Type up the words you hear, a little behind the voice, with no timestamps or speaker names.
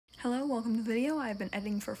Hello, welcome to the video. I've been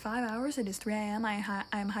editing for 5 hours. It is 3 a.m. I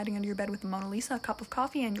am hiding under your bed with the Mona Lisa, a cup of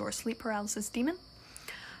coffee, and your sleep paralysis demon.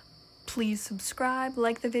 Please subscribe,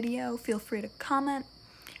 like the video, feel free to comment,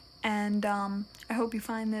 and I hope you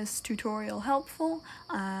find this tutorial helpful.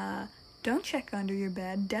 Don't check under your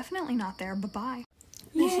bed, definitely not there, bye-bye.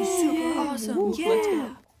 This is super awesome, Woo, yeah! let's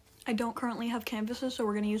go. I don't currently have canvases, so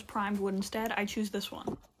we're going to use primed wood instead. I choose this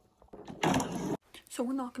one. So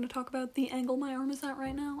we're not going to talk about the angle my arm is at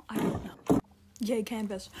right now. I don't know. Yay,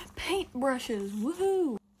 canvas. Paint brushes,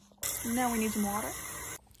 woohoo! Now we need some water.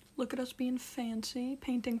 Look at us being fancy,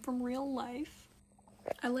 painting from real life.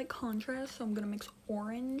 I like contrast, so I'm going to mix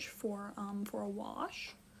orange for a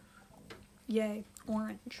wash. Yay,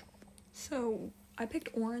 orange. So I picked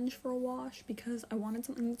orange for a wash because I wanted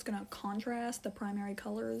something that's going to contrast the primary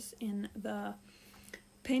colors in the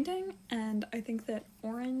painting, and I think that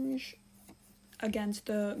orange against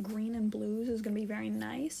the green and blues is going to be very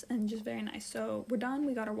nice, and just very nice. So we're done,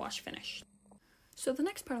 we got our wash finished. So the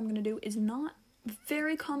next part I'm going to do is not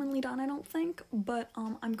very commonly done, I don't think, but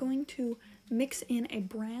I'm going to mix in a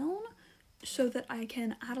brown so that I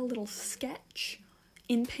can add a little sketch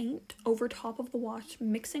in paint over top of the wash,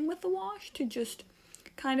 mixing with the wash to just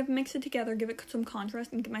kind of mix it together, give it some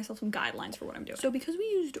contrast, and give myself some guidelines for what I'm doing. So because we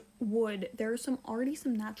used wood, there are already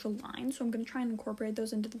some natural lines, so I'm going to try and incorporate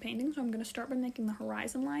those into the painting. So I'm going to start by making the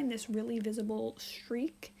horizon line, this really visible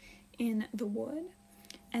streak in the wood,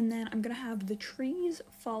 and then I'm going to have the trees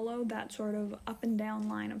follow that sort of up and down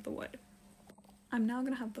line of the wood. I'm now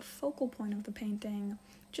going to have the focal point of the painting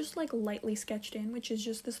just like lightly sketched in, which is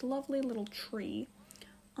just this lovely little tree.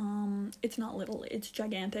 It's not little, it's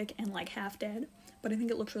gigantic and like half dead, but I think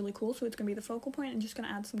it looks really cool, so it's going to be the focal point, and just going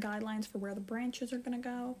to add some guidelines for where the branches are going to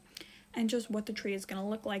go, and just what the tree is going to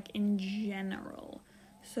look like in general.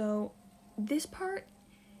 So this part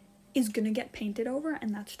is going to get painted over,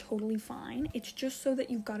 and that's totally fine. It's just so that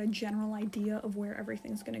you've got a general idea of where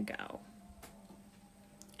everything's going to go.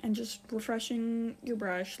 And just refreshing your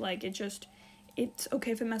brush, like it's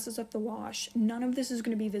okay if it messes up the wash. None of this is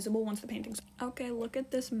going to be visible once the painting's... Okay, look at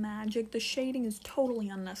this magic. The shading is totally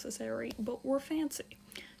unnecessary, but we're fancy.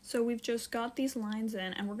 So we've just got these lines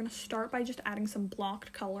in, and we're going to start by just adding some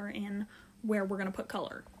blocked color in where we're going to put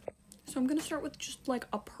color. So I'm going to start with just like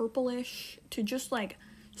a purplish to just like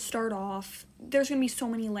start off. There's going to be so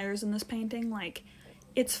many layers in this painting, like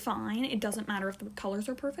it's fine. It doesn't matter if the colors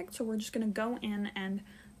are perfect, so we're just going to go in and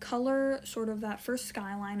color sort of that first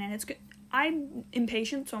skyline, and it's good. I'm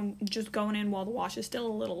impatient, so I'm just going in while the wash is still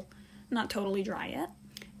a little not totally dry yet.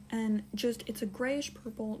 And just, it's a grayish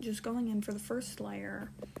purple, just going in for the first layer.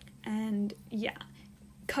 And yeah,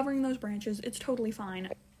 covering those branches, it's totally fine.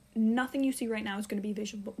 Nothing you see right now is going to be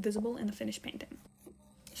visible in the finished painting.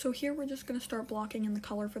 So here we're just going to start blocking in the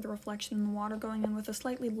color for the reflection in the water, going in with a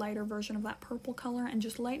slightly lighter version of that purple color and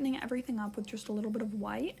just lightening everything up with just a little bit of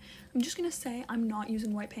white. I'm just going to say I'm not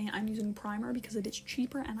using white paint, I'm using primer because it is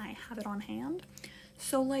cheaper and I have it on hand.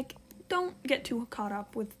 So like, don't get too caught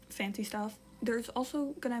up with fancy stuff. There's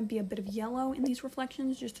also going to be a bit of yellow in these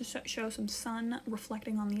reflections just to show some sun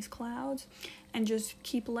reflecting on these clouds, and just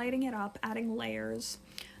keep lighting it up, adding layers.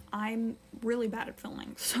 I'm really bad at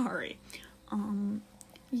filming, sorry.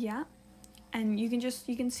 Yeah, and you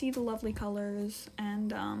can see the lovely colors,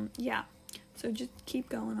 and yeah, so just keep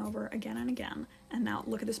going over again and again. And now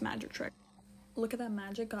look at this magic trick. Look at that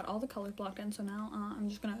magic, got all the colors blocked in, so now I'm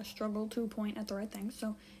just gonna struggle to point at the right thing.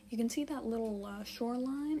 So you can see that little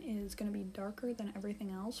shoreline is gonna be darker than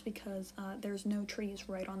everything else because there's no trees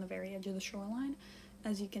right on the very edge of the shoreline.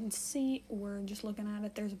 As you can see, we're just looking at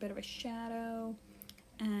it, there's a bit of a shadow,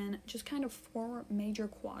 and just kind of 4 major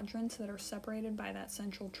quadrants that are separated by that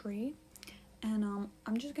central tree. And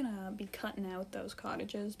I'm just gonna be cutting out those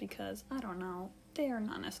cottages because, I don't know, they are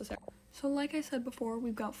not necessary. So like I said before,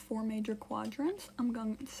 we've got 4 major quadrants. I'm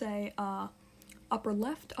going to say upper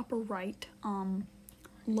left, upper right,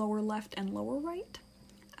 lower left, and lower right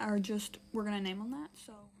are just, we're gonna name them that,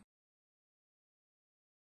 so.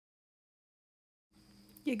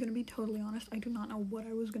 Yeah, gonna be totally honest, I do not know what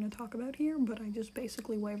I was gonna talk about here, but I just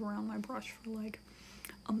basically wave around my brush for like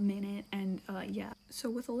a minute, and yeah. So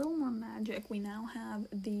with a little more magic, we now have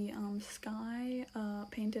the sky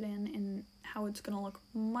painted in how it's gonna look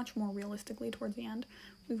much more realistically towards the end.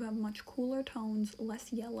 We have much cooler tones,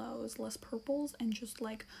 less yellows, less purples, and just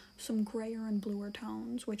like some grayer and bluer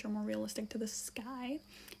tones, which are more realistic to the sky.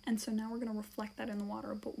 And so now we're gonna reflect that in the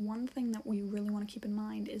water. But one thing that we really want to keep in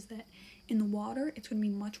mind is that in the water, it's going to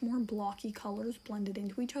be much more blocky colors blended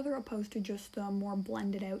into each other, opposed to just the more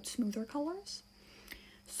blended out, smoother colors.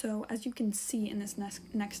 So as you can see in this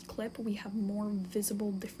next clip, we have more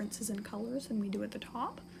visible differences in colors than we do at the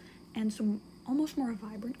top. and some almost more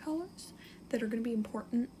vibrant colors that are going to be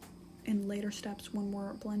important in later steps when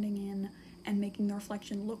we're blending in and making the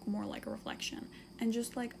reflection look more like a reflection. And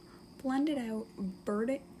just like blend it out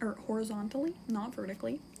horizontally, not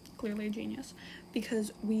vertically. Clearly a genius,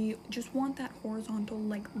 because we just want that horizontal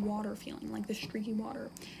like water feeling, like the streaky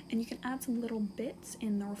water. And you can add some little bits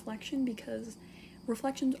in the reflection because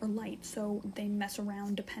reflections are light, so they mess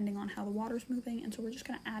around depending on how the water's moving. And so we're just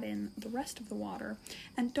going to add in the rest of the water,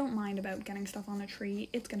 and don't mind about getting stuff on the tree.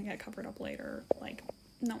 It's going to get covered up later, like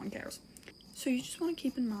no one cares. So you just want to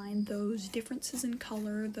keep in mind those differences in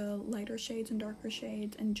color, the lighter shades and darker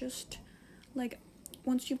shades, and just like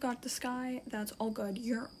once you've got the sky, that's all good.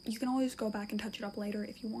 You can always go back and touch it up later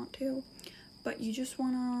if you want to, but you just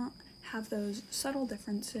want to have those subtle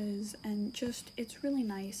differences, and just it's really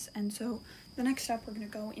nice. And so the next step, we're going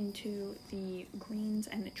to go into the greens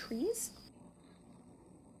and the trees.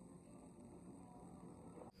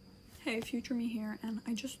 Hey, future me here, and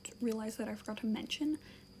I just realized that I forgot to mention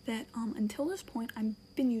that until this point I've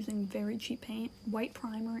been using very cheap paint, white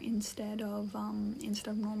primer instead of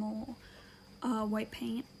normal white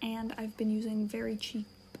paint, and I've been using very cheap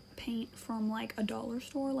paint from like a dollar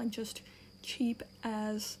store, like just cheap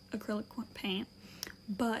as acrylic paint.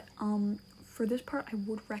 But for this part I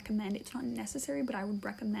would recommend, it's not necessary, but I would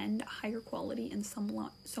recommend higher quality and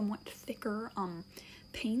somewhat thicker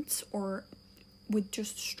paints, or with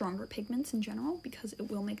just stronger pigments in general, because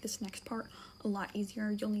it will make this next part a lot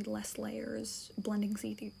easier. You'll need less layers, blending's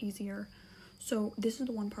easier. So this is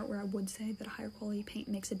the one part where I would say that a higher quality paint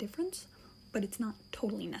makes a difference, but it's not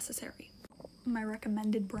totally necessary. My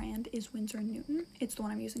recommended brand is Winsor & Newton. It's the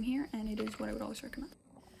one I'm using here, and it is what I would always recommend.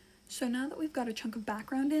 So now that we've got a chunk of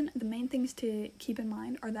background in, the main things to keep in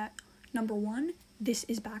mind are that, number one, this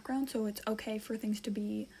is background, so it's okay for things to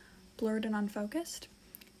be blurred and unfocused.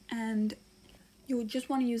 And you would just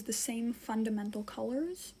want to use the same fundamental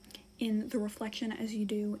colors in the reflection as you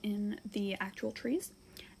do in the actual trees.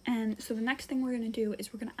 And so the next thing we're going to do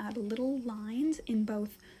is we're going to add little lines in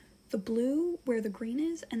both the blue where the green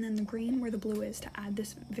is and then the green where the blue is, to add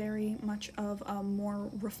this very much of a more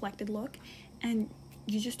reflected look. And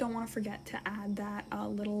you just don't want to forget to add that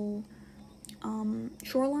little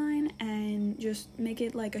shoreline, and just make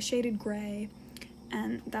it like a shaded gray,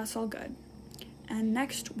 and that's all good. And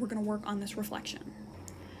next we're going to work on this reflection.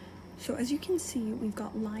 So as you can see, we've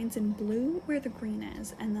got lines in blue where the green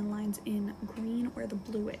is, and then lines in green where the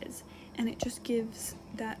blue is, and it just gives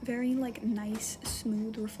that very like nice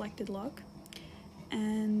smooth reflected look.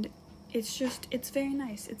 And it's very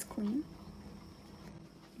nice, it's clean.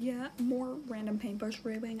 Yeah, more random paintbrush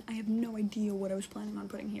waving. I have no idea what I was planning on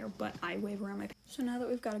putting here, but I wave around my paint. So now that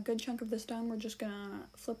we've got a good chunk of this done, we're just gonna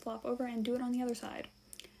flip-flop over and do it on the other side.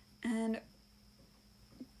 And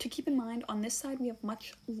to keep in mind, on this side we have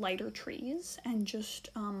much lighter trees and just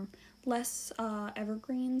less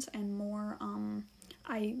evergreens and more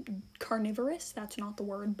carnivorous, that's not the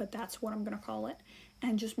word, but that's what I'm gonna call it,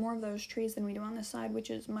 and just more of those trees than we do on this side, which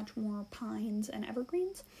is much more pines and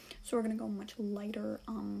evergreens. So we're gonna go much lighter,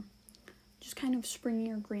 just kind of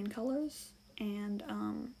springier green colors. And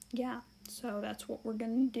yeah, so that's what we're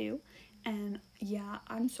gonna do. And yeah,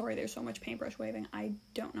 I'm sorry there's so much paintbrush waving, I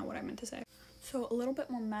don't know what I meant to say. So a little bit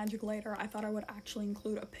more magic later, I thought I would actually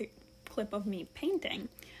include a clip of me painting,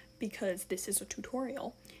 because this is a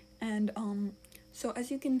tutorial. And so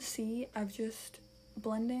as you can see, I've just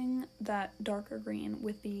blending that darker green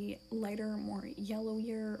with the lighter, more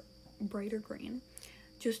yellowier, brighter green,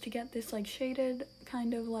 just to get this like shaded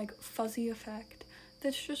kind of like fuzzy effect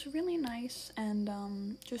that's just really nice and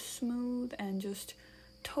just smooth and just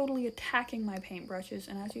totally attacking my paintbrushes.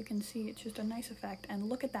 And as you can see, it's just a nice effect. And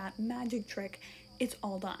look at that magic trick, it's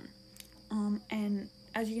all done. And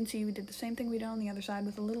as you can see, we did the same thing we did on the other side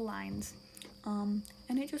with the little lines, and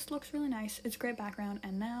it just looks really nice. It's great background.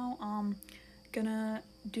 And now gonna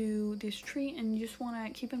do this tree, and you just want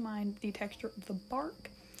to keep in mind the texture of the bark,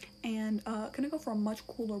 and gonna go for a much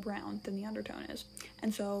cooler brown than the undertone is.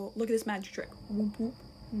 And so look at this magic trick, whoop whoop,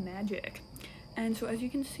 magic. And so as you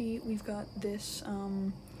can see, we've got this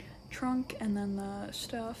trunk and then the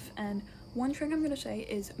stuff. And one trick I'm gonna say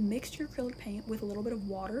is mix your acrylic paint with a little bit of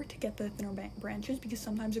water to get the thinner branches, because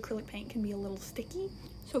sometimes acrylic paint can be a little sticky.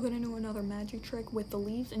 So I'm gonna do another magic trick with the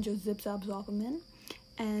leaves and just zip-zap them in.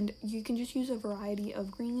 And you can just use a variety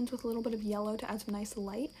of greens with a little bit of yellow to add some nice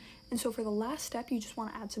light. And so for the last step, you just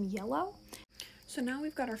want to add some yellow. So now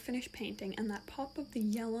we've got our finished painting, and that pop of the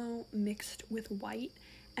yellow mixed with white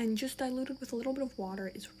and just diluted with a little bit of water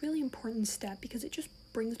is a really important step, because it just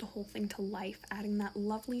brings the whole thing to life, adding that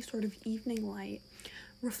lovely sort of evening light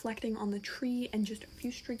reflecting on the tree and just a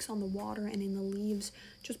few streaks on the water and in the leaves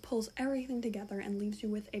just pulls everything together and leaves you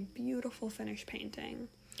with a beautiful finished painting.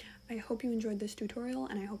 I hope you enjoyed this tutorial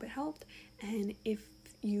and I hope it helped, and if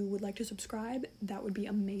you would like to subscribe, that would be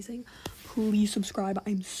amazing. Please subscribe.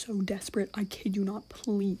 I'm so desperate. I kid you not.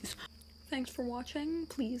 Please. Thanks for watching.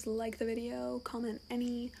 Please like the video, comment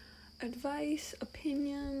any advice,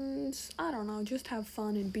 opinions, I don't know, just have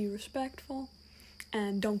fun and be respectful.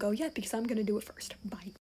 And don't go yet because I'm gonna do it first.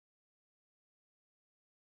 Bye.